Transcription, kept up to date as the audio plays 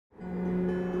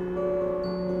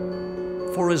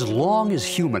For as long as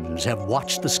humans have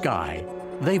watched the sky,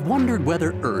 they've wondered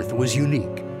whether Earth was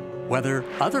unique, whether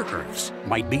other Earths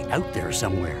might be out there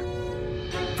somewhere.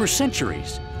 For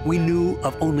centuries, we knew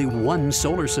of only one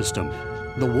solar system,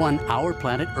 the one our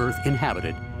planet Earth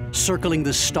inhabited, circling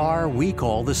the star we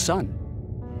call the Sun.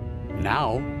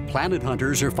 Now, planet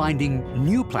hunters are finding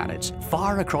new planets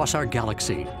far across our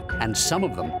galaxy, and some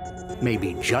of them may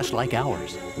be just like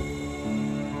ours.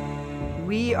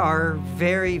 We are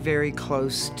very, very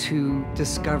close to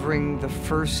discovering the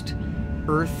first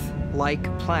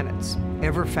Earth-like planets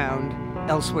ever found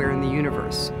elsewhere in the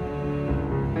universe.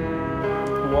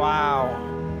 Wow.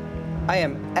 I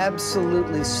am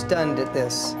absolutely stunned at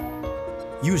this.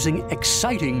 Using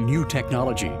exciting new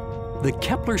technology, the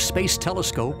Kepler Space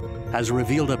Telescope has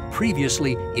revealed a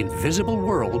previously invisible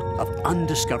world of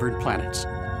undiscovered planets.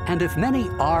 And if many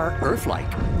are Earth-like,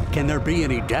 can there be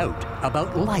any doubt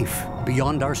about life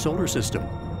beyond our solar system?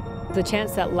 The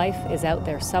chance that life is out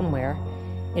there somewhere,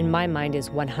 in my mind, is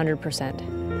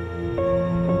 100%.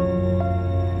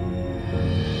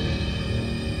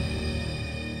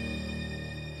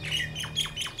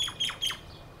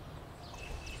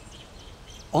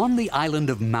 On the island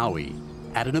of Maui,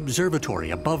 at an observatory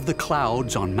above the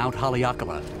clouds on Mount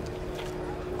Haleakala,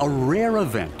 a rare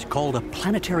event called a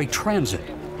planetary transit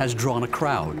has drawn a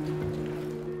crowd.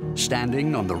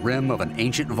 Standing on the rim of an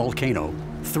ancient volcano,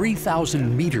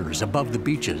 3,000 meters above the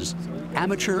beaches,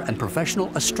 amateur and professional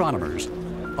astronomers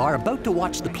are about to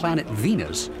watch the planet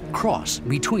Venus cross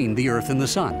between the Earth and the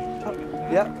Sun.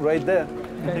 Yeah, right there.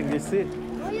 You see?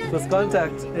 First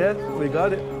contact. Yeah, we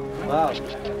got it. Wow.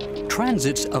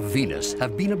 Transits of Venus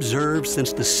have been observed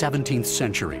since the 17th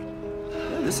century.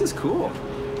 Yeah, this is cool.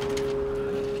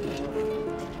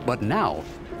 But now,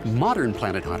 modern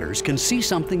planet hunters can see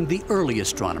something the early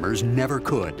astronomers never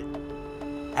could.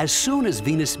 As soon as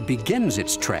Venus begins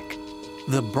its trek,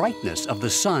 the brightness of the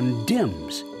Sun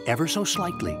dims ever so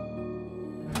slightly.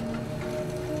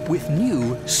 With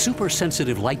new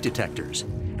super-sensitive light detectors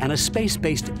and a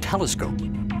space-based telescope,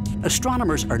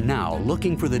 astronomers are now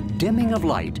looking for the dimming of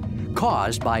light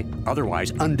caused by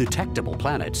otherwise undetectable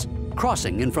planets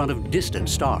crossing in front of distant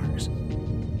stars.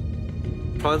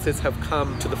 Transits have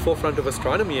come to the forefront of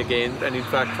astronomy again, and in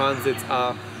fact transits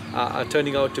are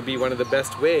turning out to be one of the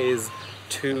best ways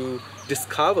to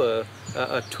discover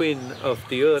a twin of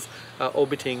the Earth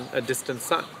orbiting a distant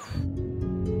sun.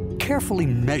 Carefully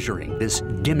measuring this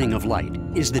dimming of light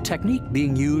is the technique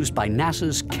being used by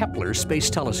NASA's Kepler Space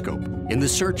Telescope in the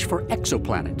search for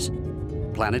exoplanets,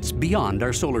 planets beyond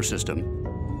our solar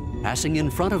system, passing in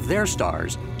front of their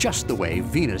stars just the way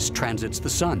Venus transits the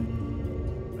Sun.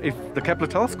 If the Kepler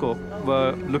telescope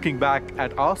were looking back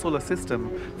at our solar system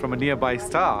from a nearby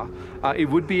star, it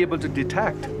would be able to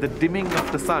detect the dimming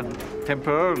of the Sun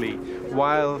temporarily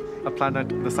while a planet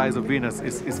the size of Venus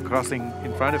is crossing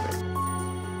in front of it.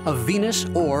 A Venus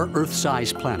or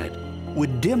Earth-sized planet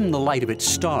would dim the light of its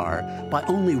star by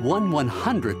only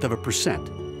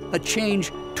 1/100%, a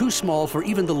change too small for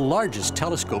even the largest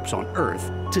telescopes on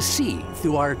Earth to see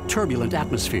through our turbulent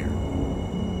atmosphere.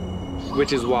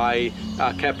 Which is why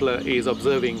Kepler is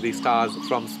observing the stars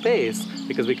from space,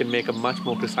 because we can make a much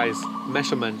more precise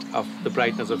measurement of the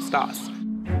brightness of stars.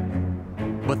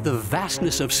 But the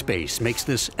vastness of space makes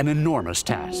this an enormous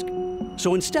task.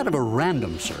 So instead of a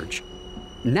random search,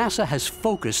 NASA has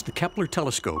focused the Kepler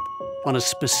telescope on a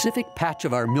specific patch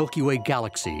of our Milky Way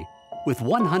galaxy with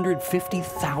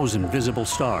 150,000 visible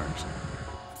stars.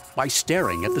 By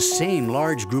staring at the same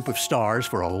large group of stars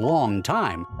for a long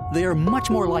time, they are much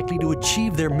more likely to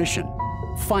achieve their mission,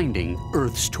 finding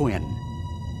Earth's twin.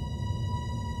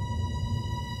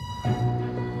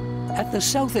 At the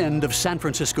south end of San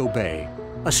Francisco Bay,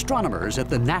 astronomers at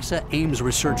the NASA Ames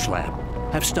Research Lab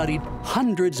have studied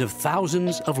hundreds of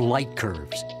thousands of light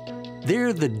curves.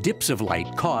 They're the dips of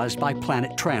light caused by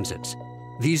planet transits.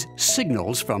 These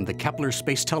signals from the Kepler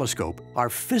Space Telescope are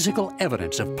physical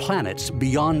evidence of planets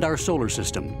beyond our solar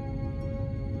system.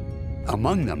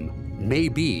 Among them may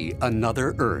be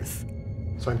another Earth.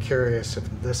 So I'm curious if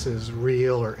this is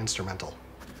real or instrumental.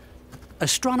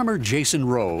 Astronomer Jason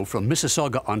Rowe from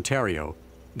Mississauga, Ontario,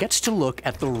 gets to look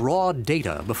at the raw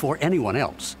data before anyone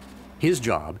else. His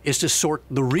job is to sort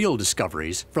the real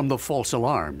discoveries from the false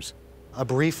alarms. A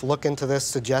brief look into this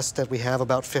suggests that we have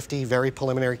about 50 very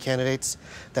preliminary candidates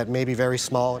that may be very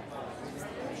small.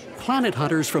 Planet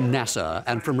hunters from NASA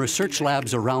and from research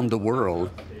labs around the world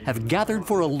have gathered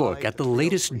for a look at the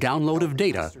latest download of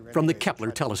data from the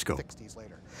Kepler telescope.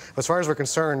 As far as we're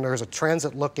concerned, there's a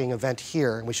transit-looking event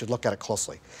here, and we should look at it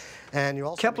closely. And you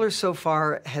also Kepler so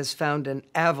far has found an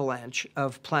avalanche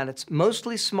of planets,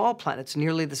 mostly small planets,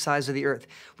 nearly the size of the Earth.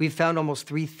 We've found almost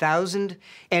 3,000.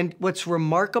 And what's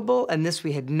remarkable, and this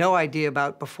we had no idea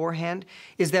about beforehand,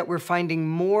 is that we're finding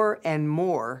more and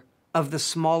more of the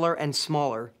smaller and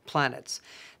smaller planets.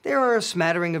 There are a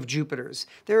smattering of Jupiters.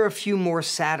 There are a few more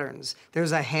Saturns.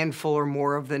 There's a handful or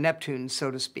more of the Neptunes, so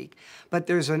to speak. But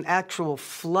there's an actual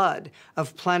flood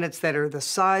of planets that are the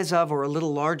size of or a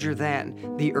little larger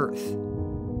than the Earth.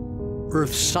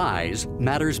 Earth's size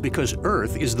matters because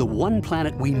Earth is the one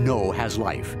planet we know has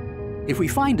life. If we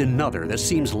find another that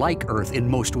seems like Earth in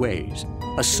most ways,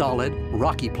 a solid,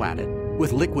 rocky planet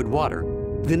with liquid water,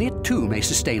 then it too may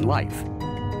sustain life.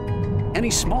 Any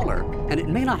smaller, and it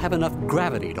may not have enough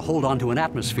gravity to hold onto an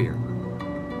atmosphere.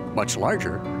 Much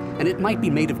larger, and it might be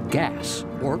made of gas,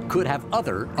 or could have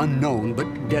other unknown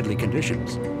but deadly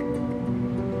conditions.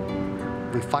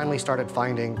 we finally started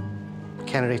finding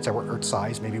candidates that were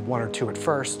Earth-sized, maybe one or two at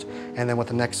first, and then with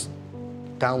the next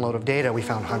download of data, we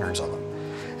found hundreds of them.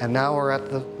 And now we're at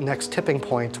the next tipping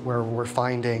point where we're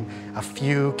finding a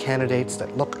few candidates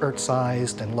that look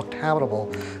Earth-sized and looked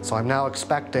habitable. So I'm now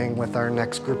expecting with our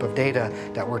next group of data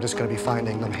that we're just going to be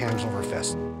finding them hands over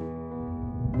fist.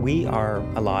 We are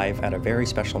alive at a very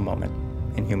special moment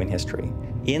in human history.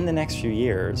 In the next few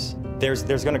years, there's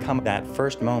going to come that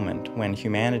first moment when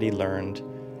humanity learned,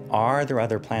 are there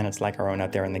other planets like our own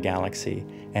out there in the galaxy,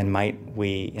 and might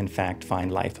we, in fact,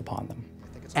 find life upon them?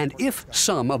 And if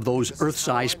some of those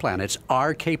Earth-sized planets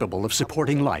are capable of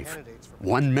supporting life,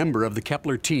 one member of the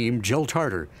Kepler team, Jill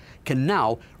Tarter, can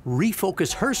now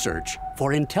refocus her search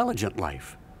for intelligent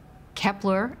life.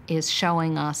 Kepler is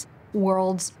showing us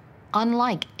worlds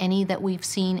unlike any that we've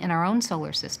seen in our own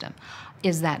solar system.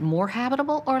 Is that more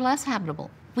habitable or less habitable?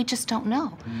 We just don't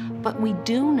know. But we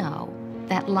do know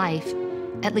that life,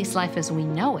 at least life as we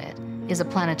know it, is a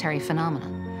planetary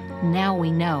phenomenon. Now we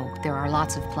know there are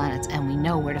lots of planets and we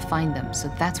know where to find them,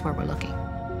 so that's where we're looking.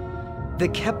 The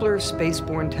Kepler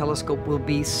Spaceborne Telescope will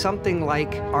be something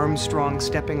like Armstrong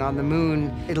stepping on the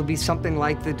moon. It'll be something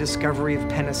like the discovery of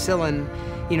penicillin.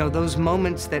 You know, those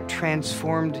moments that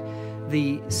transformed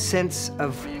the sense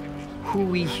of who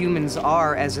we humans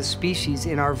are as a species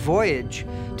in our voyage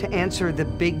to answer the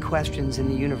big questions in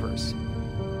the universe.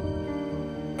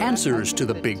 Answers to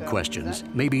the big questions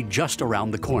may be just around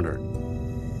the corner.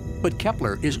 But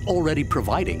Kepler is already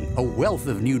providing a wealth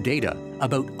of new data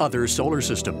about other solar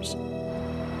systems.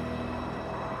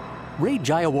 Ray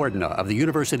Jayawardena of the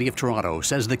University of Toronto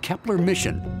says the Kepler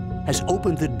mission has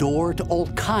opened the door to all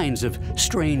kinds of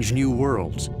strange new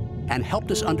worlds and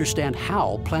helped us understand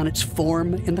how planets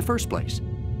form in the first place.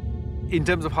 In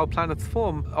terms of how planets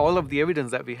form, all of the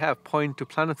evidence that we have point to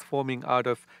planets forming out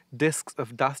of disks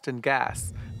of dust and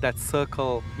gas that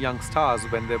circle young stars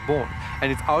when they're born.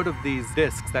 And it's out of these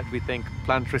disks that we think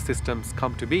planetary systems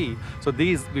come to be. So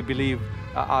these, we believe,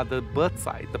 are the birth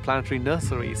site, the planetary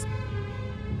nurseries.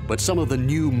 But some of the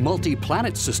new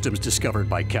multi-planet systems discovered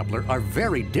by Kepler are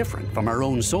very different from our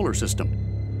own solar system.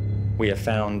 We have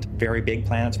found very big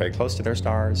planets very close to their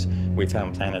stars. We've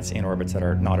found planets in orbits that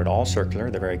are not at all circular.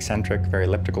 They're very eccentric, very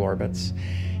elliptical orbits.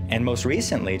 And most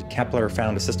recently, Kepler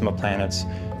found a system of planets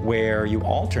where you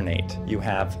alternate. You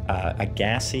have a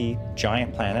gassy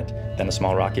giant planet, then a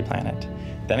small rocky planet,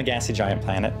 then a gassy giant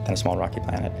planet, then a small rocky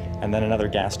planet, and then another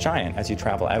gas giant as you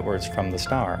travel outwards from the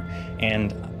star.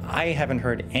 And I haven't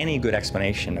heard any good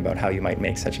explanation about how you might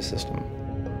make such a system.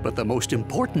 But the most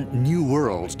important new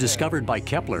worlds discovered by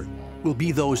Kepler will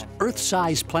be those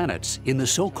Earth-sized planets in the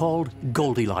so-called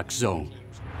Goldilocks zone.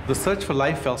 The search for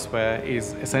life elsewhere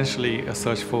is essentially a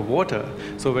search for water.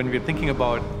 So when we're thinking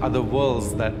about other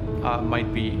worlds that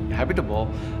might be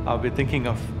habitable, we're thinking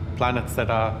of planets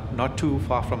that are not too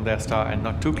far from their star and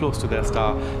not too close to their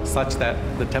star, such that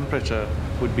the temperature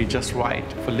would be just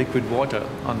right for liquid water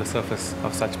on the surface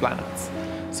of such planets.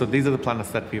 So these are the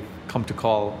planets that we've come to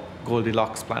call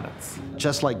Goldilocks planets.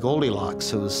 Just like Goldilocks,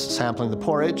 who was sampling the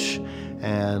porridge,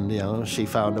 and she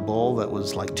found a bowl that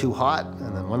was like too hot,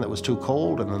 and then one that was too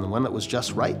cold, and then the one that was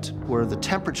just right, where the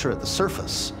temperature at the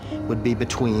surface would be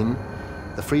between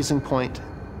the freezing point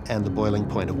and the boiling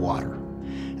point of water.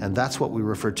 And that's what we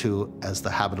refer to as the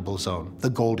habitable zone,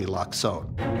 the Goldilocks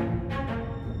zone.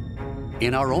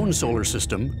 In our own solar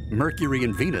system, Mercury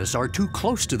and Venus are too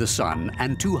close to the sun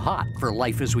and too hot for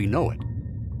life as we know it.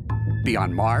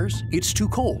 Beyond Mars, it's too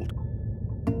cold.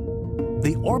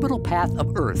 The orbital path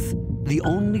of Earth, the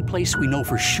only place we know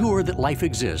for sure that life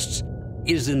exists,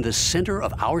 is in the center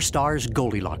of our star's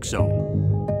Goldilocks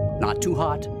zone. Not too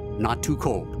hot, not too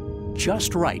cold,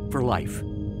 just right for life.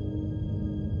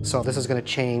 So this is going to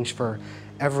change for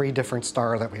every different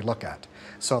star that we look at.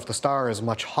 So if the star is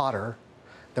much hotter,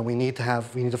 then we need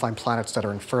to find planets that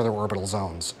are in further orbital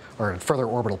zones or in further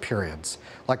orbital periods.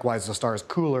 Likewise, if the star is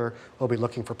cooler, we'll be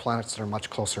looking for planets that are much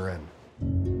closer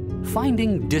in.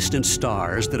 Finding distant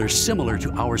stars that are similar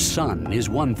to our sun is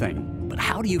one thing, but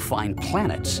how do you find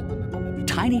planets?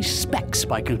 Tiny specks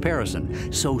by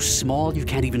comparison, so small you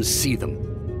can't even see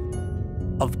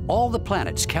them. Of all the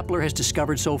planets Kepler has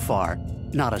discovered so far,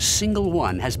 not a single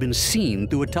one has been seen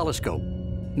through a telescope,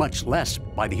 much less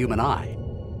by the human eye.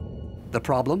 The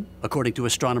problem, according to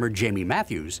astronomer Jamie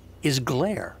Matthews, is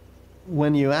glare.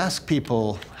 When you ask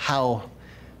people how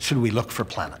should we look for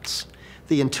planets,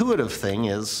 the intuitive thing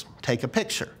is take a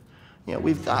picture. You know,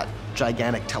 we've got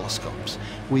gigantic telescopes.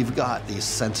 We've got these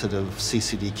sensitive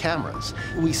CCD cameras.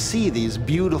 We see these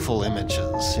beautiful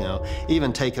images, you know,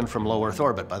 even taken from low Earth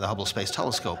orbit by the Hubble Space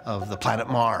Telescope of the planet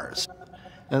Mars.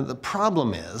 And the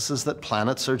problem is that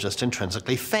planets are just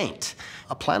intrinsically faint.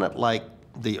 A planet like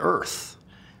the Earth,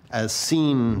 as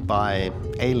seen by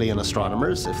alien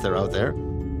astronomers, if they're out there,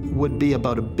 would be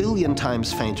about 1 billion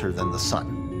times fainter than the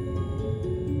Sun.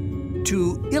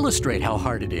 To illustrate how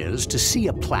hard it is to see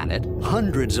a planet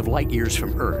hundreds of light years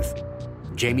from Earth,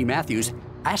 Jamie Matthews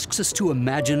asks us to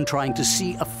imagine trying to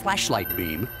see a flashlight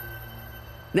beam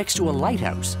next to a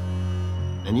lighthouse.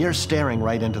 And you're staring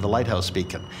right into the lighthouse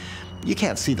beacon. You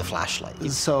can't see the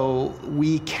flashlight. So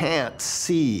we can't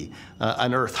see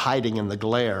an Earth hiding in the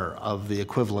glare of the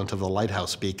equivalent of the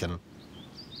lighthouse beacon.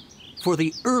 For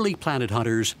the early planet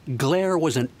hunters, glare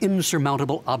was an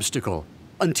insurmountable obstacle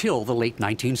until the late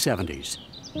 1970s.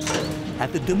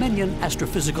 At the Dominion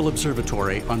Astrophysical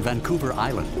Observatory on Vancouver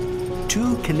Island,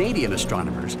 2 Canadian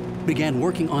astronomers began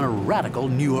working on a radical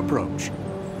new approach.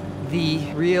 The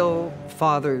real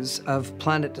fathers of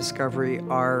planet discovery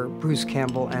are Bruce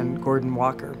Campbell and Gordon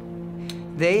Walker.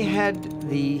 They had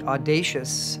the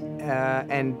audacious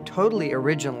and totally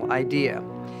original idea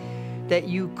that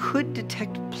you could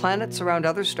detect planets around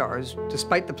other stars,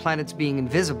 despite the planets being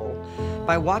invisible,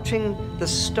 by watching the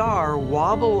star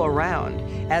wobble around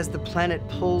as the planet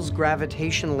pulls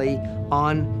gravitationally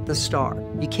on the star.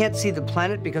 You can't see the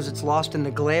planet because it's lost in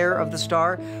the glare of the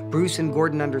star. Bruce and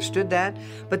Gordon understood that,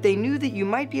 but they knew that you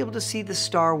might be able to see the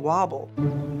star wobble.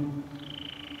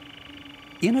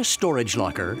 In a storage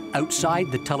locker outside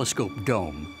the telescope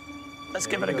dome, let's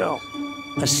give it a go.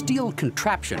 A steel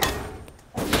contraption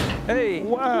Hey,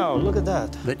 wow, look at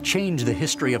that. That changed the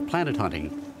history of planet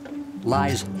hunting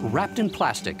lies wrapped in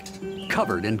plastic,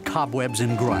 covered in cobwebs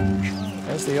and grunge.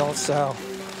 There's the old cell.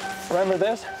 Remember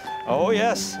this? Oh,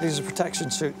 yes. These are protection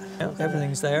suit.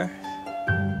 Everything's there.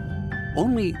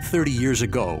 Only 30 years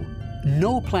ago,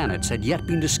 no planets had yet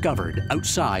been discovered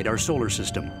outside our solar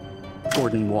system.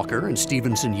 Gordon Walker and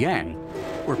Stevenson Yang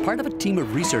were part of a team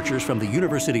of researchers from the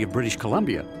University of British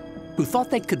Columbia who thought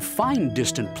they could find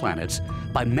distant planets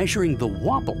by measuring the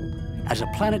wobble as a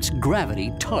planet's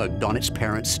gravity tugged on its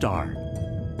parent star.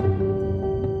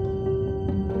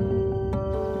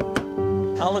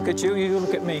 I'll look at you, you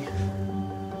look at me.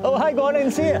 Oh, hi, Gordon, I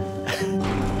didn't see you.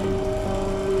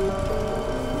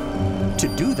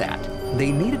 To do that,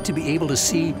 they needed to be able to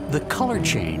see the color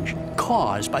change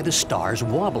caused by the star's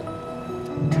wobble.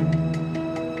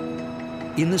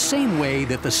 In the same way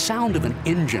that the sound of an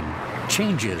engine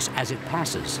changes as it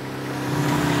passes.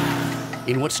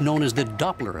 In what's known as the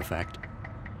Doppler effect,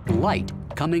 light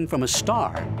coming from a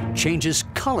star changes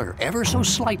color ever so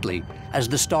slightly as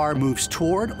the star moves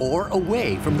toward or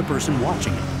away from the person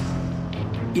watching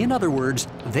it. In other words,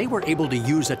 they were able to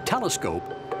use a telescope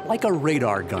like a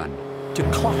radar gun to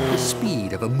clock the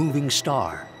speed of a moving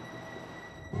star.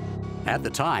 At the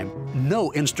time,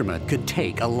 no instrument could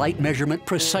take a light measurement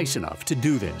precise enough to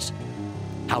do this.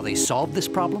 How they solved this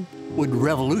problem would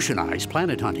revolutionize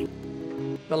planet hunting.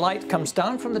 The light comes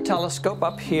down from the telescope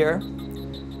up here,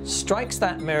 strikes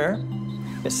that mirror,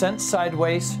 is sent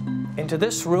sideways into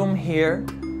this room here,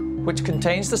 which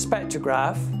contains the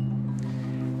spectrograph,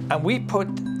 and we put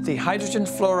the hydrogen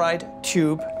fluoride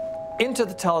tube into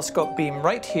the telescope beam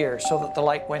right here so that the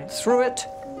light went through it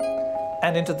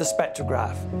and into the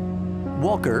spectrograph.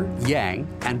 Walker, Yang,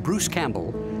 and Bruce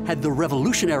Campbell had the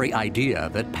revolutionary idea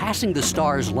that passing the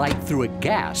star's light through a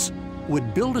gas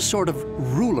would build a sort of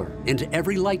ruler into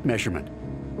every light measurement,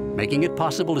 making it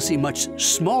possible to see much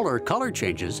smaller color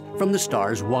changes from the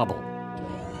star's wobble.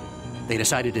 They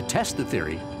decided to test the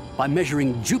theory by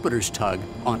measuring Jupiter's tug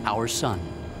on our sun.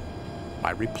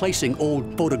 By replacing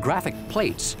old photographic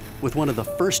plates with one of the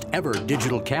first ever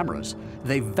digital cameras,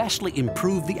 they vastly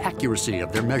improved the accuracy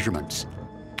of their measurements.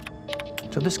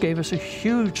 So this gave us a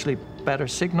hugely better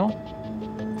signal.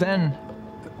 Then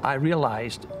I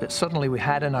realized that suddenly we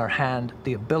had in our hand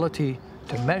the ability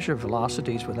to measure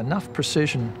velocities with enough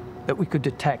precision that we could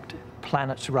detect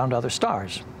planets around other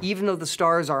stars. Even though the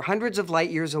stars are hundreds of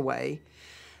light years away,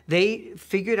 they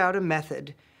figured out a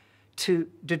method to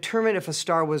determine if a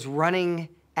star was running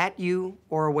at you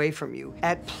or away from you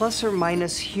at plus or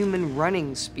minus human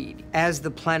running speed as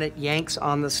the planet yanks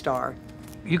on the star.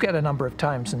 You get a number of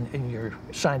times in your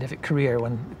scientific career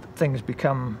when things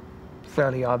become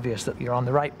fairly obvious that you're on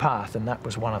the right path, and that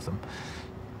was one of them.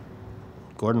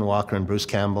 Gordon Walker and Bruce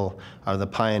Campbell are the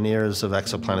pioneers of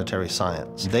exoplanetary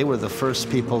science. They were the first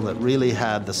people that really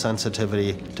had the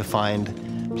sensitivity to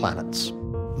find planets.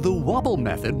 The wobble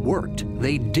method worked.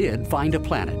 They did find a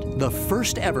planet, the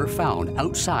first ever found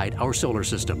outside our solar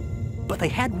system. But they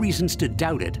had reasons to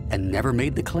doubt it and never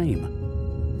made the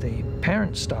claim. The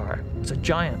parent star was a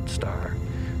giant star.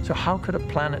 So how could a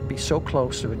planet be so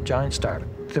close to a giant star?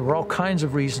 There were all kinds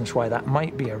of reasons why that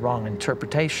might be a wrong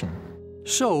interpretation.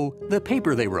 So the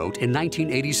paper they wrote in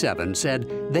 1987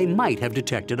 said they might have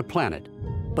detected a planet,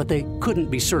 but they couldn't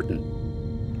be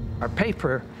certain. Our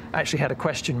paper actually had a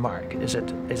question mark. Is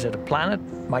it a planet?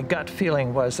 My gut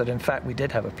feeling was that in fact we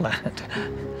did have a planet.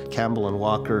 Campbell and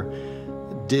Walker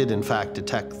did in fact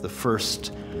detect the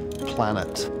first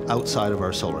planet outside of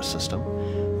our solar system,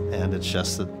 and it's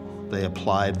just that they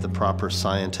applied the proper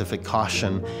scientific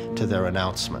caution to their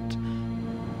announcement.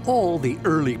 All the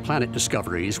early planet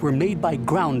discoveries were made by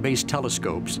ground-based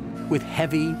telescopes with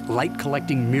heavy,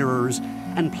 light-collecting mirrors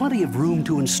and plenty of room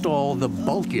to install the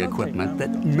bulky equipment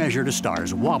that measured a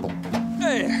star's wobble.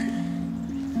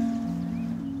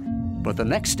 But the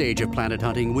next stage of planet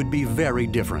hunting would be very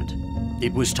different.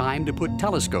 It was time to put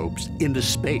telescopes into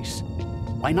space.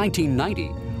 By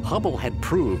 1990, Hubble had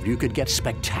proved you could get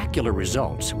spectacular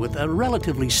results with a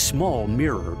relatively small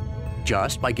mirror,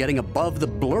 just by getting above the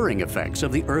blurring effects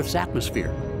of the Earth's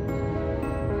atmosphere.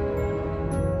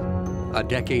 A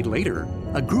decade later,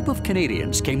 a group of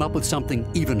Canadians came up with something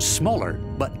even smaller,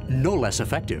 but no less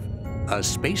effective, a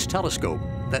space telescope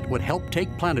that would help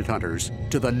take planet hunters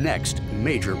to the next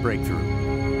major breakthrough.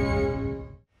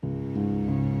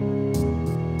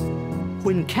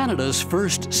 When Canada's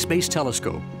first space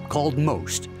telescope, called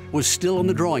MOST, was still on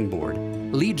the drawing board,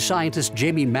 lead scientist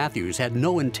Jamie Matthews had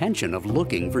no intention of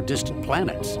looking for distant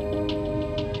planets.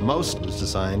 MOST was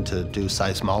designed to do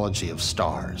seismology of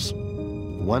stars.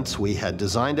 Once we had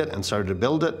designed it and started to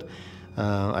build it,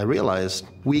 I realized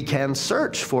we can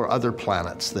search for other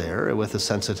planets there with a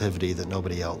sensitivity that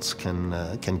nobody else can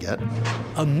get.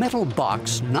 A metal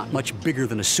box not much bigger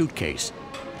than a suitcase,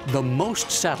 the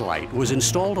MOST satellite was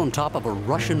installed on top of a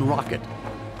Russian rocket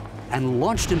and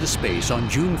launched into space on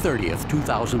June 30th,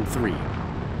 2003.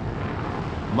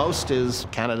 MOST is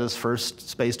Canada's first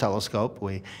space telescope.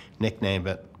 We nicknamed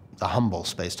it the Humble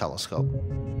Space Telescope.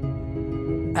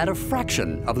 At a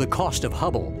fraction of the cost of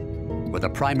Hubble, with a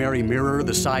primary mirror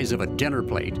the size of a dinner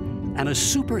plate and a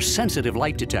super-sensitive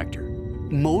light detector,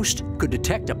 MOST could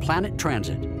detect a planet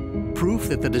transit, proof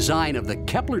that the design of the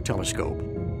Kepler telescope,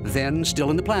 then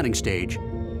still in the planning stage,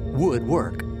 would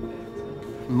work.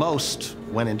 MOST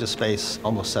went into space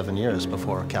almost 7 years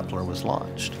before Kepler was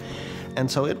launched. And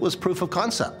so it was proof of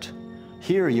concept.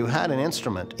 Here you had an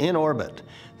instrument in orbit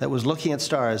that was looking at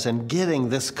stars and getting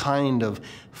this kind of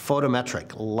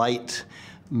photometric light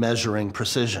measuring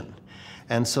precision.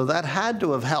 And so that had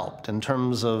to have helped in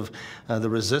terms of the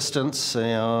resistance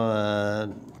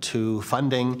to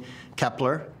funding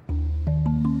Kepler.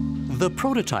 The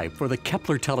prototype for the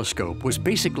Kepler telescope was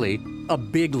basically a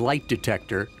big light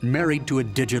detector married to a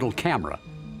digital camera,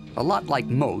 a lot like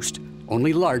MOST,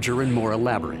 only larger and more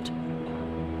elaborate.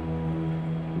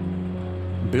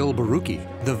 Bill Barucki,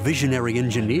 the visionary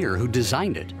engineer who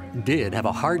designed it, did have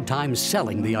a hard time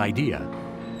selling the idea.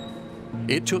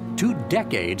 It took 2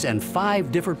 decades and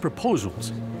 5 different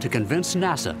proposals to convince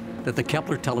NASA that the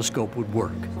Kepler telescope would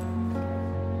work.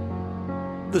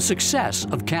 The success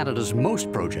of Canada's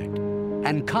MOST project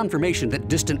and confirmation that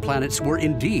distant planets were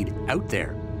indeed out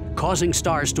there, causing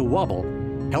stars to wobble,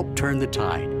 helped turn the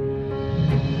tide.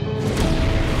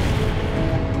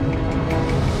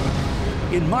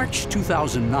 In March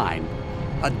 2009,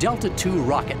 a Delta II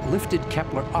rocket lifted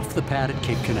Kepler off the pad at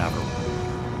Cape Canaveral.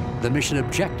 The mission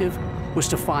objective was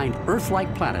to find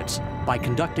Earth-like planets by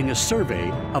conducting a survey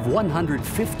of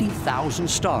 150,000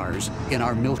 stars in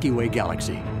our Milky Way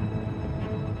galaxy.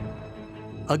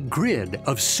 A grid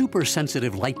of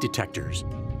super-sensitive light detectors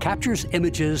captures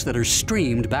images that are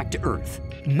streamed back to Earth,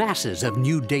 masses of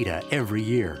new data every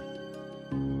year.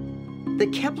 The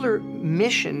Kepler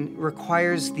mission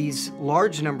requires these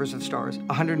large numbers of stars,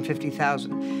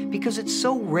 150,000, because it's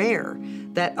so rare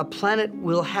that a planet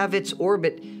will have its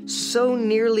orbit so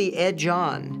nearly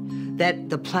edge-on that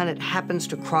the planet happens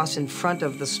to cross in front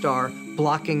of the star,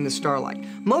 blocking the starlight.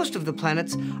 Most of the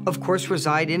planets, of course,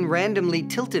 reside in randomly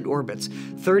tilted orbits,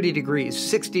 30 degrees,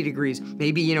 60 degrees,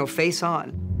 maybe, face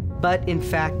on. But in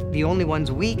fact, the only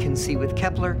ones we can see with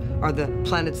Kepler are the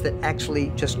planets that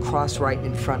actually just cross right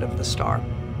in front of the star.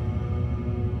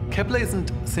 Kepler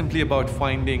isn't simply about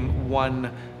finding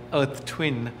one Earth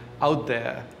twin out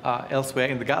there elsewhere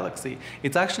in the galaxy.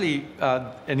 It's actually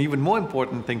an even more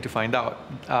important thing to find out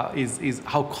is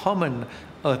how common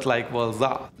Earth-like worlds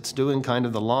are. It's doing kind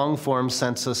of the long-form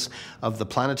census of the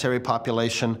planetary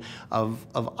population of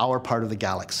our part of the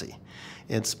galaxy.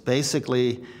 It's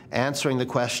basically answering the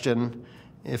question,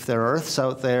 if there are Earths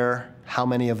out there, how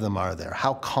many of them are there?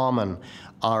 How common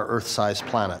are Earth-sized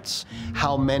planets?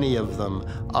 How many of them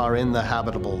are in the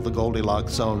habitable, the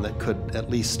Goldilocks zone that could at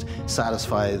least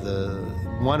satisfy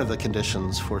one of the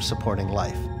conditions for supporting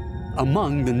life?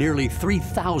 Among the nearly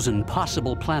 3,000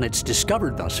 possible planets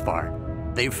discovered thus far,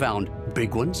 they've found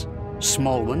big ones,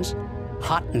 small ones,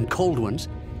 hot and cold ones,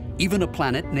 even a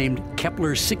planet named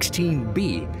Kepler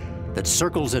 16b that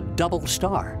circles a double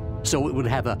star, so it would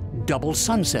have a double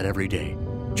sunset every day,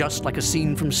 just like a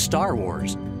scene from Star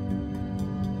Wars.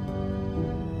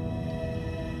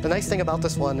 The nice thing about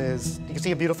this one is you can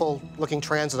see a beautiful looking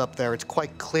transit up there. It's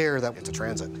quite clear that it's a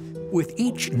transit. With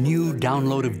each new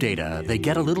download of data, they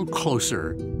get a little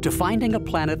closer to finding a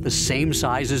planet the same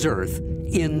size as Earth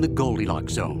in the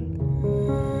Goldilocks zone.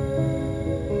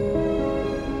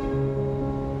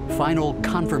 Final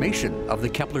confirmation of the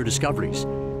Kepler discoveries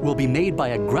will be made by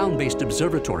a ground-based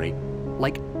observatory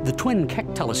like the twin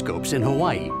Keck telescopes in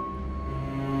Hawaii.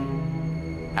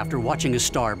 After watching a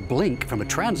star blink from a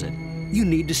transit, you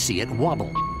need to see it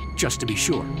wobble, just to be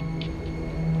sure.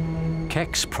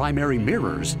 Keck's primary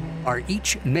mirrors are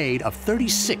each made of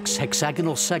 36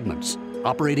 hexagonal segments,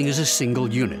 operating as a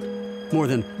single unit, more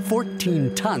than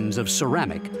 14 tons of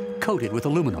ceramic coated with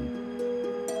aluminum.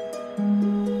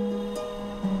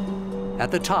 At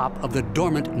the top of the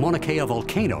dormant Mauna Kea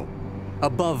volcano,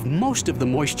 above most of the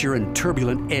moisture and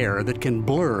turbulent air that can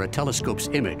blur a telescope's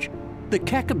image, the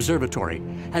Keck Observatory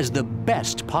has the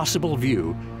best possible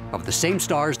view of the same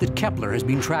stars that Kepler has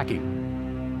been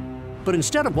tracking. But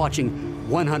instead of watching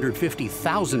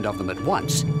 150,000 of them at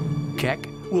once, Keck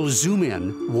will zoom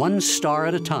in one star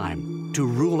at a time to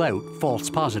rule out false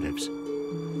positives.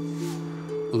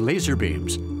 Laser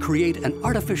beams create an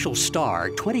artificial star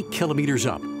 20 kilometers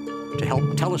up to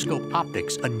help telescope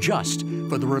optics adjust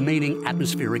for the remaining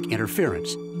atmospheric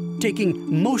interference,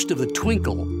 taking most of the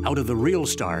twinkle out of the real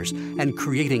stars and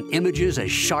creating images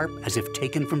as sharp as if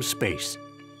taken from space.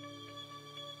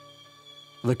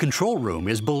 The control room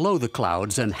is below the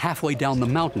clouds and halfway down the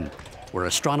mountain, where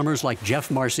astronomers like Jeff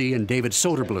Marcy and David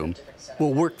Soderblom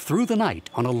will work through the night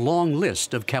on a long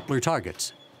list of Kepler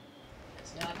targets.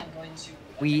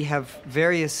 We have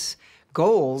various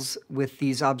goals with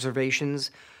these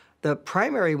observations. The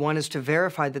primary one is to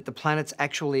verify that the planets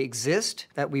actually exist,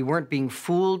 that we weren't being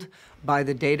fooled by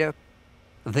the data.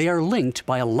 They are linked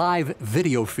by a live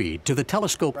video feed to the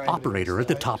telescope operator at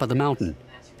the top of the mountain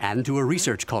and to a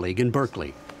research colleague in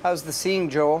Berkeley. How's the seeing,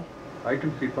 Joel? I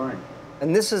can see fine.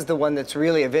 And this is the one that's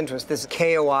really of interest, this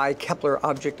KOI, Kepler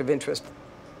Object of Interest.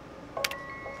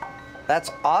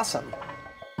 That's awesome.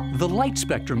 The light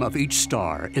spectrum of each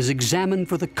star is examined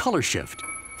for the color shift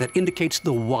that indicates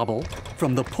the wobble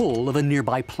from the pull of a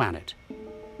nearby planet.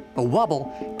 A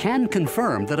wobble can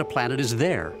confirm that a planet is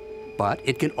there, but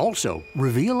it can also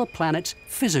reveal a planet's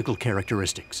physical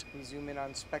characteristics. We zoom in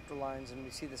on spectral lines and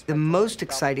we see the most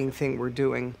exciting thing we're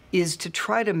doing is to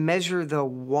try to measure the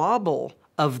wobble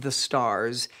of the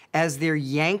stars as they're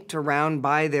yanked around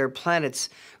by their planets,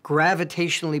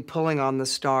 gravitationally pulling on the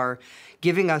star,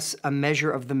 giving us a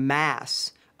measure of the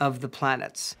mass of the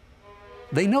planets.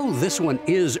 They know this one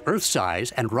is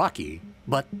Earth-size and rocky,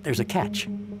 but there's a catch.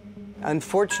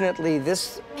 Unfortunately,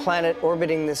 this planet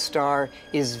orbiting this star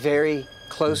is very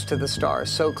close to the star,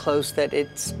 so close that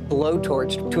it's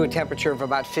blowtorched to a temperature of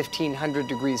about 1,500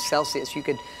 degrees Celsius. You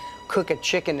could cook a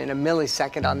chicken in a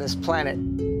millisecond on this planet.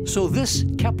 So this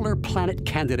Kepler planet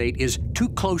candidate is too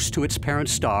close to its parent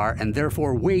star and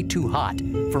therefore way too hot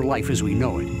for life as we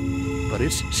know it. But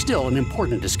it's still an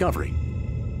important discovery.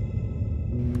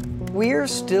 We're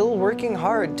still working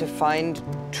hard to find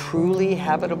truly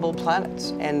habitable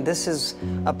planets. And this is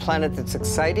a planet that's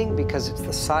exciting because it's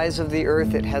the size of the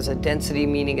Earth. It has a density,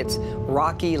 meaning it's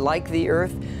rocky like the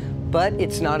Earth, but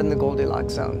it's not in the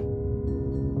Goldilocks zone.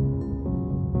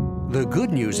 The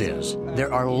good news is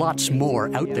there are lots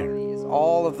more out there.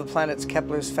 All of the planets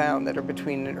Kepler's found that are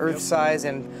between an Earth size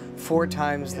and 4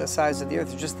 times the size of the Earth.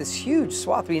 There's just this huge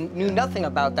swath. We knew nothing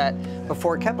about that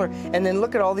before Kepler. And then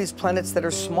look at all these planets that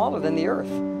are smaller than the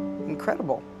Earth.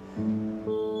 Incredible.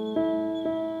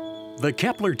 The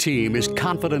Kepler team is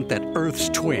confident that Earth's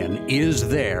twin is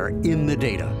there in the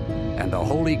data, and the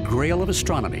holy grail of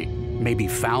astronomy may be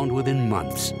found within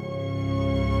months.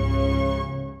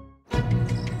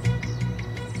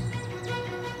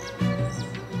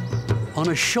 On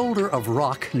a shoulder of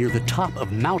rock near the top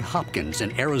of Mount Hopkins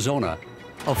in Arizona,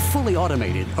 a fully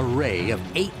automated array of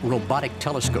 8 robotic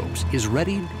telescopes is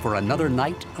ready for another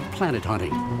night of planet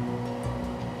hunting.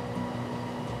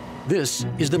 This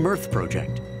is the Mirth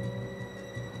Project.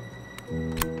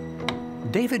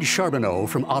 David Charbonneau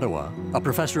from Ottawa, a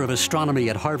professor of astronomy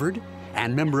at Harvard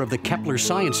and member of the Kepler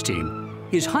science team,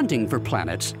 is hunting for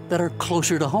planets that are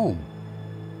closer to home.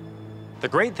 The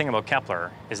great thing about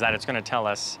Kepler is that it's going to tell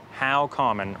us how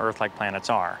common Earth-like planets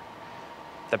are.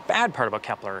 The bad part about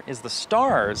Kepler is the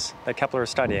stars that Kepler is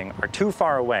studying are too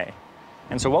far away.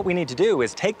 And so what we need to do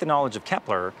is take the knowledge of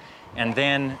Kepler and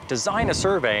then design a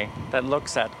survey that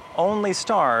looks at only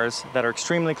stars that are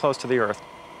extremely close to the Earth.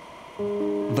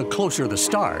 The closer the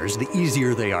stars, the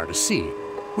easier they are to see,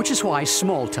 which is why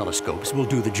small telescopes will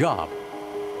do the job.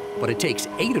 But it takes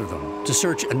 8 of them to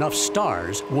search enough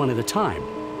stars one at a time.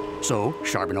 So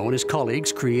Charbonneau and his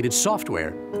colleagues created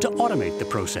software to automate the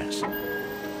process.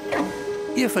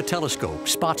 If a telescope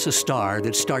spots a star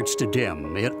that starts to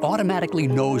dim, it automatically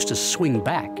knows to swing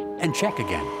back and check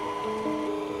again.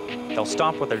 They'll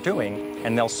stop what they're doing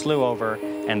and they'll slew over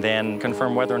and then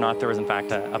confirm whether or not there is in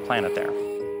fact a planet there.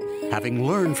 Having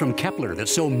learned from Kepler that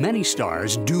so many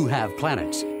stars do have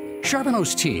planets,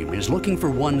 Charbonneau's team is looking for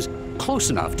ones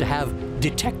close enough to have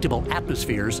detectable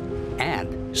atmospheres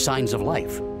and signs of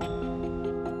life.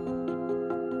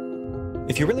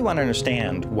 If you really want to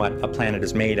understand what a planet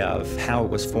is made of, how it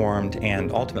was formed,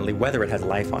 and ultimately whether it has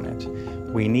life on it,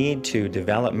 we need to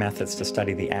develop methods to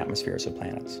study the atmospheres of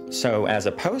planets. So as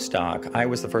a postdoc, I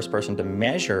was the first person to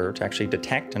measure, to actually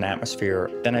detect an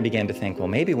atmosphere. Then I began to think, well,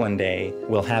 maybe one day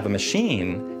we'll have a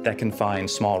machine that can find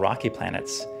small rocky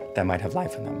planets that might have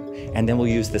life in them. And then we'll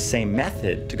use the same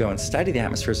method to go and study the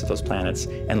atmospheres of those planets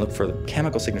and look for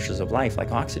chemical signatures of life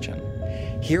like oxygen.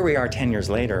 Here we are 10 years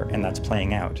later, and that's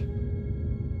playing out.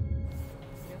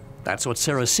 That's what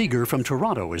Sarah Seeger from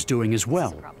Toronto is doing as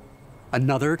well.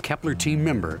 Another Kepler team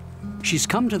member, she's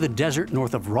come to the desert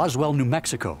north of Roswell, New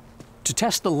Mexico, to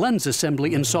test the lens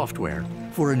assembly and software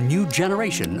for a new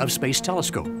generation of space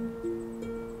telescope.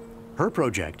 Her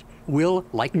project will,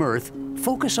 like Mirth,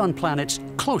 focus on planets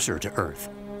closer to Earth.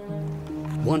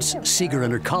 Once Seeger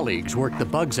and her colleagues work the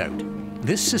bugs out,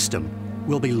 this system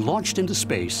will be launched into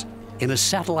space in a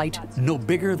satellite no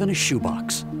bigger than a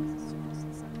shoebox.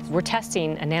 We're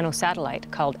testing a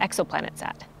nanosatellite called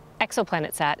ExoplanetSat.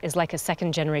 ExoplanetSat is like a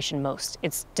second-generation MOST.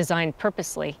 It's designed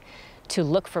purposely to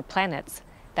look for planets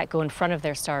that go in front of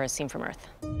their star as seen from Earth.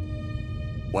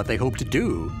 What they hope to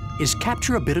do is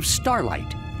capture a bit of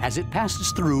starlight as it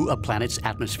passes through a planet's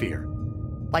atmosphere,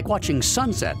 like watching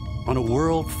sunset on a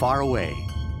world far away.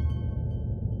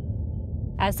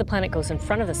 As the planet goes in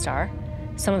front of the star,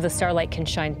 some of the starlight can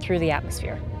shine through the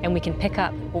atmosphere, and we can pick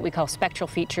up what we call spectral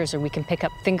features, or we can pick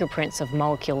up fingerprints of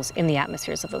molecules in the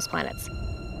atmospheres of those planets.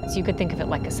 So you could think of it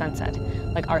like a sunset.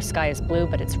 Like our sky is blue,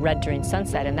 but it's red during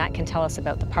sunset, and that can tell us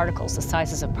about the particles, the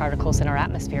sizes of particles in our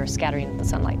atmosphere scattering the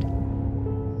sunlight.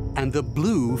 And the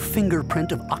blue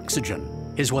fingerprint of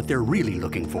oxygen is what they're really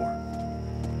looking for.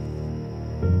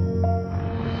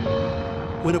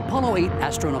 When Apollo 8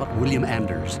 astronaut William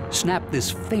Anders snapped this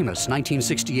famous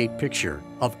 1968 picture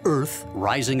of Earth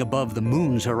rising above the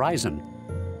moon's horizon,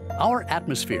 our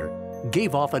atmosphere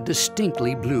gave off a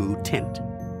distinctly blue tint.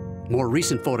 More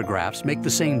recent photographs make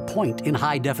the same point in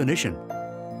high definition.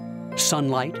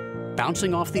 Sunlight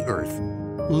bouncing off the Earth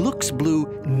looks blue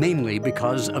mainly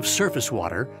because of surface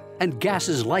water and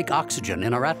gases like oxygen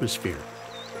in our atmosphere.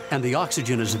 And the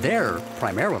oxygen is there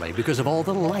primarily because of all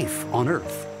the life on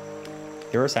Earth.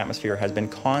 The Earth's atmosphere has been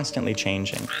constantly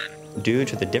changing due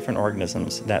to the different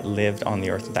organisms that lived on the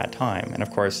Earth at that time. And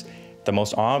of course, the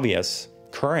most obvious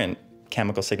current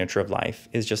chemical signature of life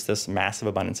is just this massive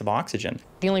abundance of oxygen.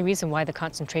 The only reason why the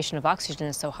concentration of oxygen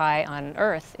is so high on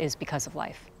Earth is because of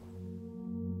life.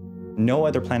 No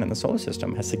other planet in the solar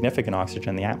system has significant oxygen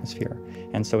in the atmosphere.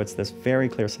 And so it's this very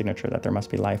clear signature that there must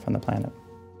be life on the planet.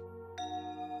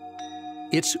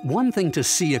 It's one thing to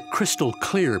see a crystal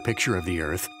clear picture of the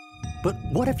Earth, but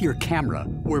what if your camera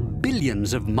were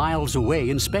billions of miles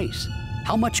away in space?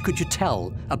 How much could you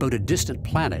tell about a distant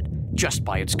planet just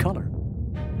by its color.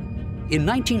 In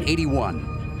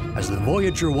 1981, as the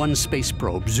Voyager 1 space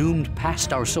probe zoomed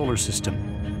past our solar system,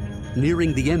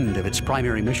 nearing the end of its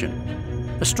primary mission,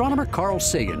 astronomer Carl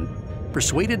Sagan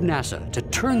persuaded NASA to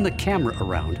turn the camera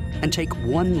around and take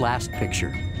one last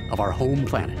picture of our home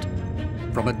planet.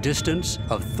 From a distance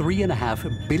of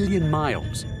 3.5 billion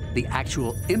miles, the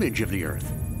actual image of the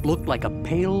Earth looked like a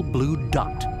pale blue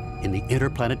dot in the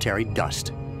interplanetary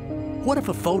dust. What if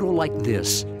a photo like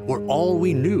this were all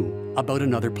we knew about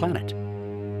another planet?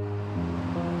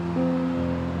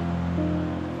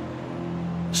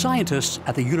 Scientists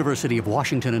at the University of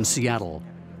Washington in Seattle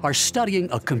are studying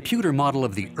a computer model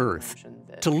of the Earth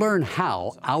to learn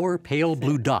how our pale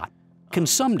blue dot can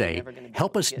someday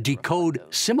help us decode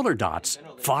similar dots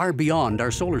far beyond our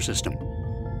solar system.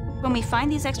 When we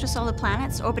find these extrasolar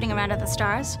planets orbiting around other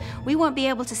stars, we won't be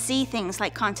able to see things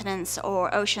like continents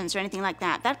or oceans or anything like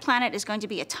that. That planet is going to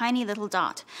be a tiny little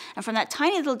dot. And from that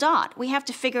tiny little dot, we have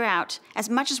to figure out as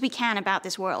much as we can about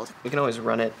this world. We can always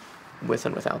run it with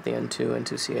and without the N2,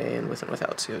 N2CA, and with and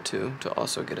without CO2 to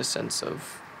also get a sense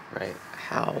of, right,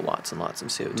 how lots and lots of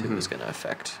CO2 is going to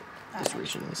affect this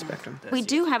region of the spectrum. We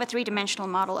do have a three-dimensional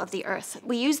model of the Earth.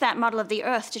 We use that model of the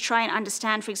Earth to try and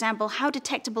understand, for example, how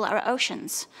detectable are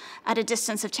oceans at a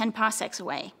distance of 10 parsecs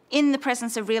away, in the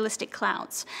presence of realistic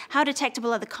clouds? How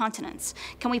detectable are the continents?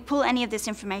 Can we pull any of this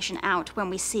information out when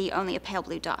we see only a pale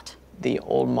blue dot? The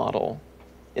old model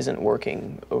isn't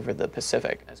working over the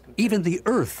Pacific. Even the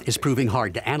Earth is proving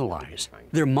hard to analyze.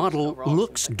 Their model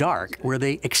looks dark where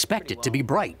they expect it to be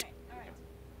bright.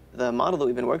 The model that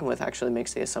we've been working with actually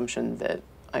makes the assumption that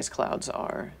ice clouds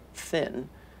are thin,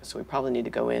 so we probably need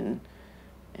to go in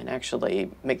and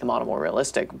actually make the model more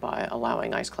realistic by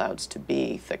allowing ice clouds to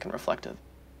be thick and reflective.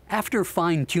 After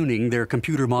fine-tuning their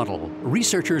computer model,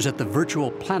 researchers at the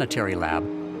Virtual Planetary Lab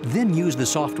then use the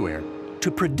software to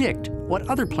predict what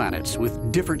other planets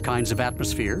with different kinds of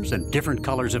atmospheres and different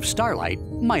colors of starlight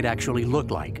might actually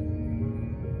look like.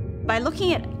 By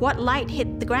looking at what light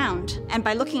hit the ground, and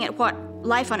by looking at what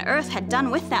life on Earth had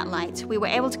done with that light, we were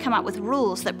able to come up with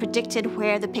rules that predicted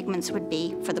where the pigments would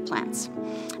be for the plants.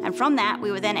 And from that,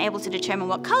 we were then able to determine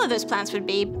what color those plants would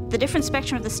be. The different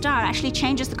spectrum of the star actually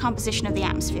changes the composition of the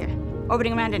atmosphere.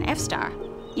 Orbiting around an F star,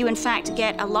 you in fact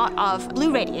get a lot of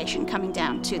blue radiation coming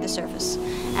down to the surface.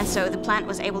 And so the plant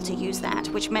was able to use that,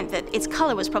 which meant that its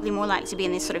color was probably more likely to be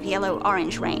in this sort of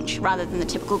yellow-orange range, rather than the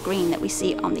typical green that we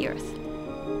see on the Earth.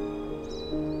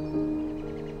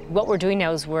 What we're doing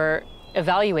now is we're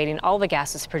evaluating all the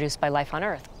gases produced by life on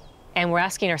Earth. And we're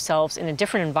asking ourselves, in a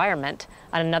different environment,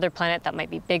 on another planet that might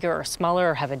be bigger or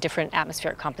smaller or have a different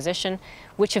atmospheric composition,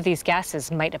 which of these gases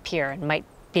might appear and might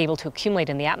be able to accumulate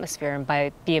in the atmosphere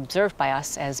and be observed by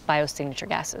us as biosignature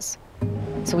gases.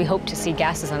 So we hope to see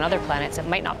gases on other planets. It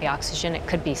might not be oxygen, it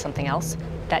could be something else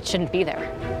that shouldn't be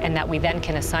there, and that we then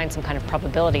can assign some kind of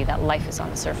probability that life is on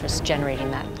the surface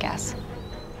generating that gas.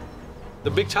 The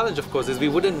big challenge, of course, is we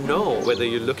wouldn't know whether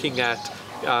you're looking at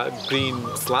green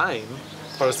slime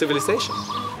or a civilization.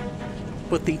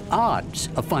 But the odds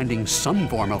of finding some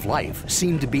form of life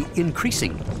seem to be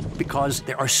increasing because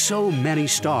there are so many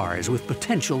stars with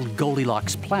potential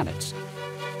Goldilocks planets.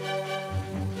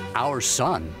 Our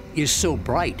sun is so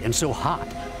bright and so hot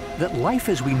that life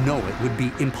as we know it would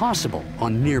be impossible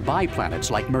on nearby planets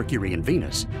like Mercury and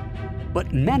Venus.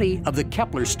 But many of the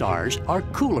Kepler stars are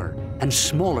cooler and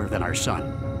smaller than our sun,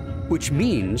 which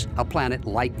means a planet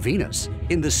like Venus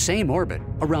in the same orbit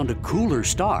around a cooler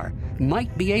star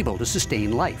might be able to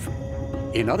sustain life.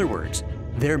 In other words,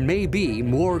 there may be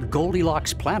more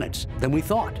Goldilocks planets than we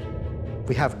thought.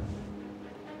 We have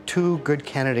two good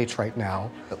candidates right now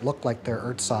that look like they're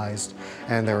Earth-sized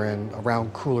and they're in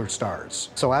around cooler stars.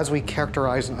 So as we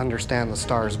characterize and understand the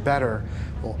stars better,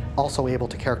 we'll also be able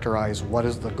to characterize what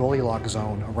is the Goldilocks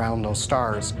zone around those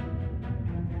stars.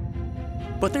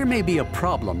 But there may be a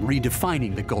problem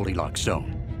redefining the Goldilocks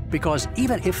zone, because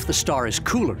even if the star is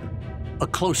cooler, a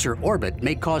closer orbit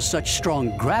may cause such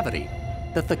strong gravity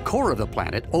that the core of the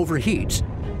planet overheats,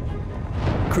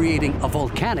 creating a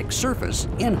volcanic surface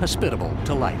inhospitable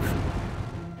to life.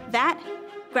 That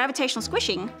gravitational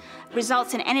squishing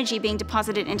results in energy being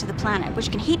deposited into the planet, which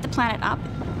can heat the planet up.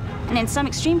 And in some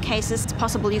extreme cases, it's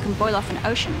possible you can boil off an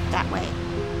ocean that way.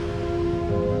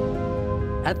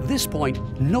 At this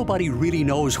point, nobody really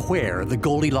knows where the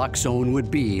Goldilocks zone would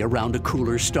be around a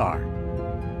cooler star.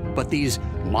 But these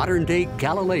modern-day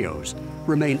Galileos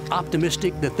remain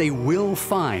optimistic that they will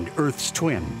find Earth's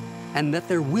twin and that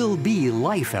there will be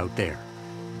life out there.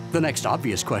 The next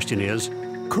obvious question is,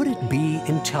 could it be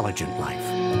intelligent life?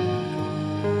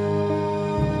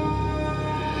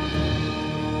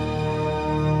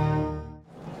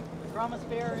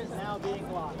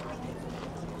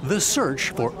 The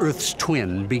search for Earth's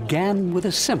twin began with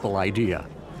a simple idea.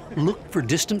 Look for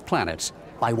distant planets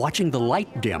by watching the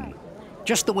light dim,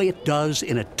 just the way it does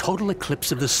in a total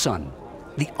eclipse of the sun,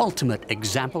 the ultimate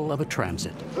example of a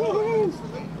transit.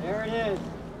 There it is.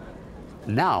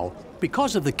 Now,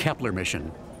 because of the Kepler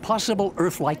mission, possible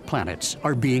Earth-like planets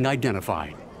are being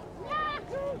identified.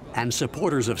 And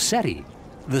supporters of SETI,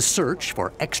 the search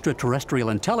for extraterrestrial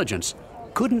intelligence,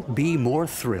 couldn't be more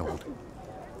thrilled.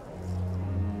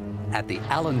 At the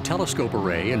Allen Telescope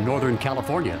Array in Northern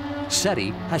California,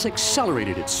 SETI has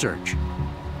accelerated its search.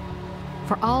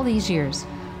 For all these years,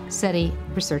 SETI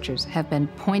researchers have been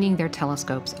pointing their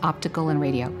telescopes, optical and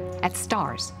radio, at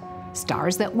stars.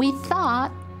 Stars that we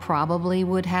thought probably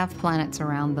would have planets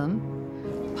around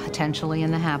them, potentially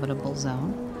in the habitable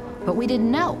zone. But we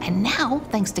didn't know. And now,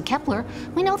 thanks to Kepler,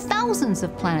 we know thousands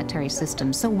of planetary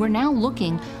systems. So we're now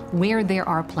looking where there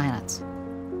are planets.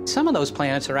 Some of those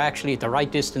planets are actually at the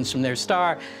right distance from their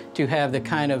star to have the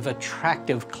kind of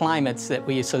attractive climates that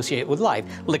we associate with life,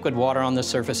 liquid water on the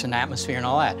surface and atmosphere and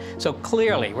all that. So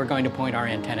clearly, we're going to point our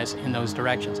antennas in those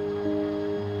directions.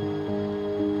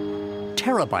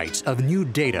 Terabytes of new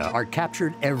data are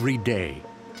captured every day.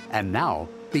 And now,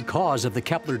 because of the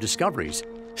Kepler discoveries,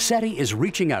 SETI is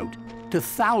reaching out to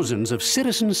thousands of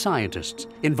citizen scientists,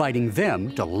 inviting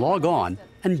them to log on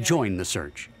and join the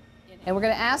search. And we're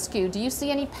going to ask you, do you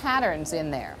see any patterns in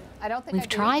there? We've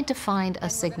tried to find a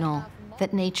signal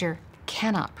that nature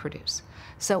cannot produce.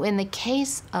 So in the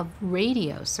case of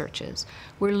radio searches,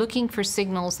 we're looking for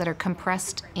signals that are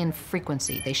compressed in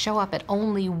frequency. They show up at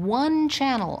only one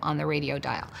channel on the radio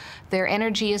dial. Their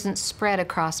energy isn't spread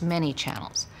across many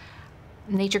channels.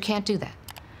 Nature can't do that.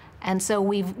 And so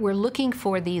we're looking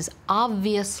for these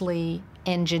obviously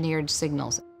engineered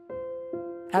signals.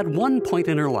 At one point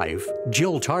in her life,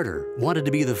 Jill Tarter wanted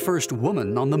to be the first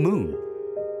woman on the moon.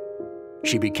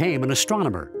 She became an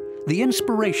astronomer, the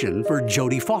inspiration for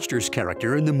Jodie Foster's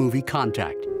character in the movie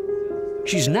Contact.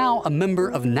 She's now a member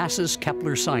of NASA's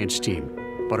Kepler science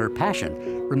team, but her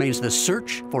passion remains the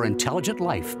search for intelligent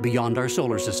life beyond our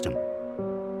solar system.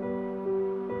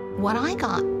 What I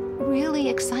got really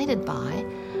excited by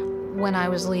when I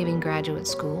was leaving graduate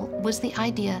school was the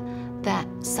idea that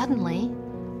suddenly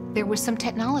there was some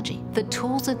technology, the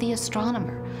tools of the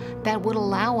astronomer, that would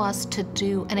allow us to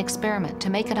do an experiment, to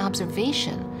make an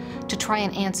observation, to try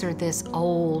and answer this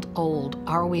old,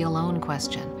 are we alone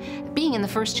question. Being in the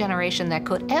first generation that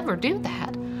could ever do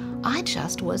that, I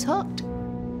just was hooked.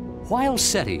 While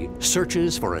SETI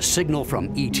searches for a signal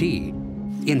from ET,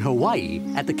 in Hawaii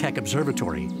at the Keck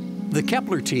Observatory, the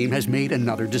Kepler team has made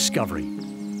another discovery.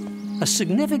 A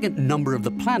significant number of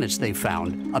the planets they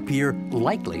found appear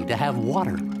likely to have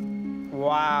water.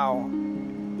 Wow.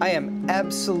 I am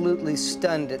absolutely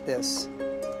stunned at this.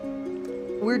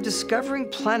 We're discovering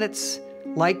planets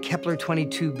like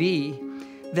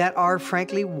Kepler-22b that are,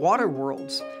 frankly, water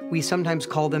worlds. We sometimes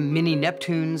call them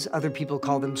mini-Neptunes, other people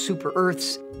call them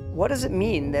super-Earths. What does it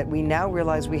mean that we now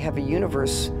realize we have a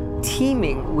universe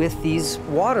teeming with these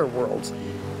water worlds?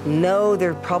 No,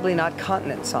 they're probably not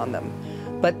continents on them,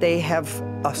 but they have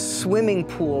a swimming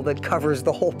pool that covers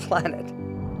the whole planet.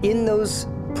 In those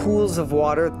pools of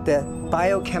water, the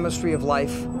biochemistry of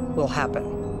life will happen.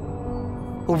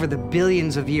 Over the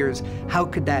billions of years, how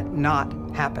could that not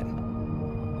happen?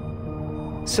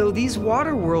 So these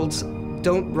water worlds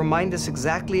don't remind us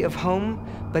exactly of home,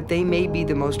 but they may be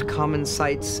the most common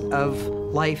sites of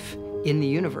life in the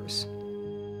universe.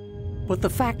 But the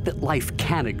fact that life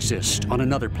can exist on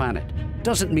another planet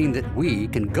doesn't mean that we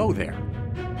can go there.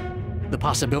 The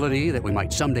possibility that we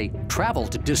might someday travel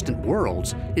to distant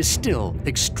worlds is still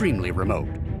extremely remote.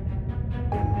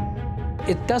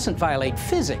 It doesn't violate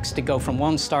physics to go from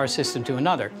one star system to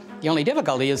another. The only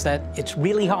difficulty is that it's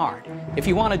really hard. If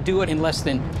you want to do it in less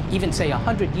than even, say,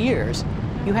 100 years,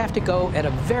 you have to go at a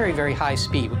very, very high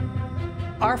speed.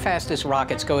 Our fastest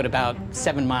rockets go at about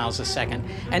 7 miles a second.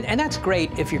 And that's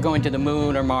great if you're going to the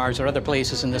moon or Mars or other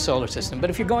places in the solar system. But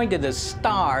if you're going to the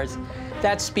stars,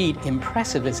 that speed,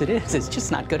 impressive as it is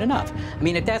just not good enough. I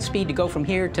mean, at that speed, to go from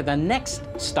here to the next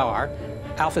star,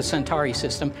 Alpha Centauri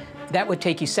system, that would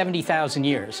take you 70,000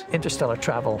 years. Interstellar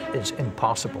travel is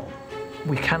impossible.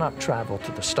 We cannot travel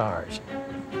to the stars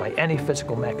by any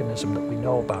physical mechanism that we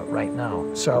know about right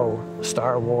now. So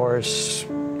Star Wars,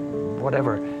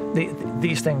 whatever,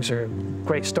 these things are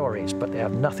great stories, but they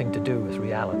have nothing to do with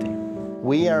reality.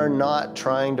 We are not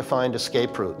trying to find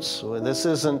escape routes. This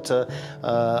isn't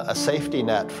a safety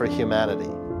net for humanity.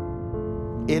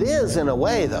 It is in a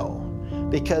way, though,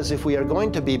 because if we are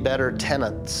going to be better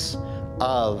tenants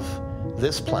of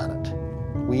this planet,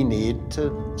 we need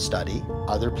to study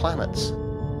other planets.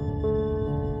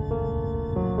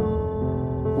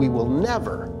 We will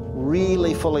never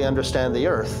really fully understand the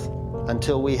Earth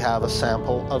until we have a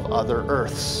sample of other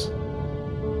Earths.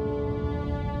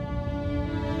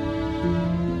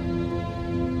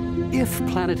 If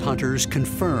planet hunters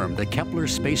confirm the Kepler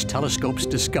Space Telescope's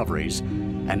discoveries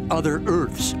and other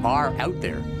Earths are out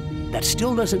there, that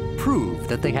still doesn't prove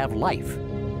that they have life.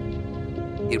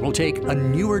 It will take a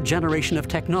newer generation of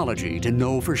technology to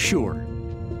know for sure.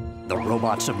 The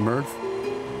robots of Mirth,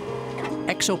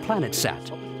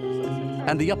 ExoplanetSat,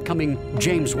 and the upcoming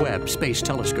James Webb Space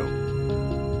Telescope.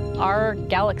 Our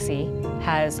galaxy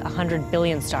has 100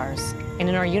 billion stars, and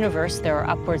in our universe there are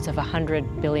upwards of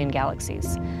 100 billion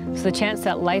galaxies. So the chance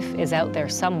that life is out there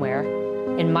somewhere,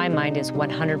 in my mind, is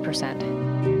 100%.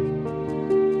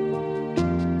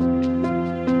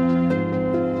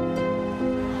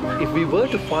 If we were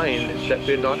to find that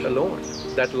we're not alone,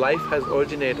 that life has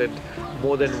originated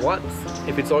more than once,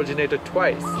 if it's originated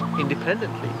twice,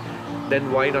 independently,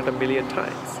 then why not a million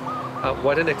times?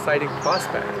 What an exciting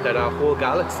prospect that our whole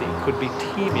galaxy could be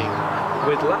teeming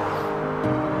with life.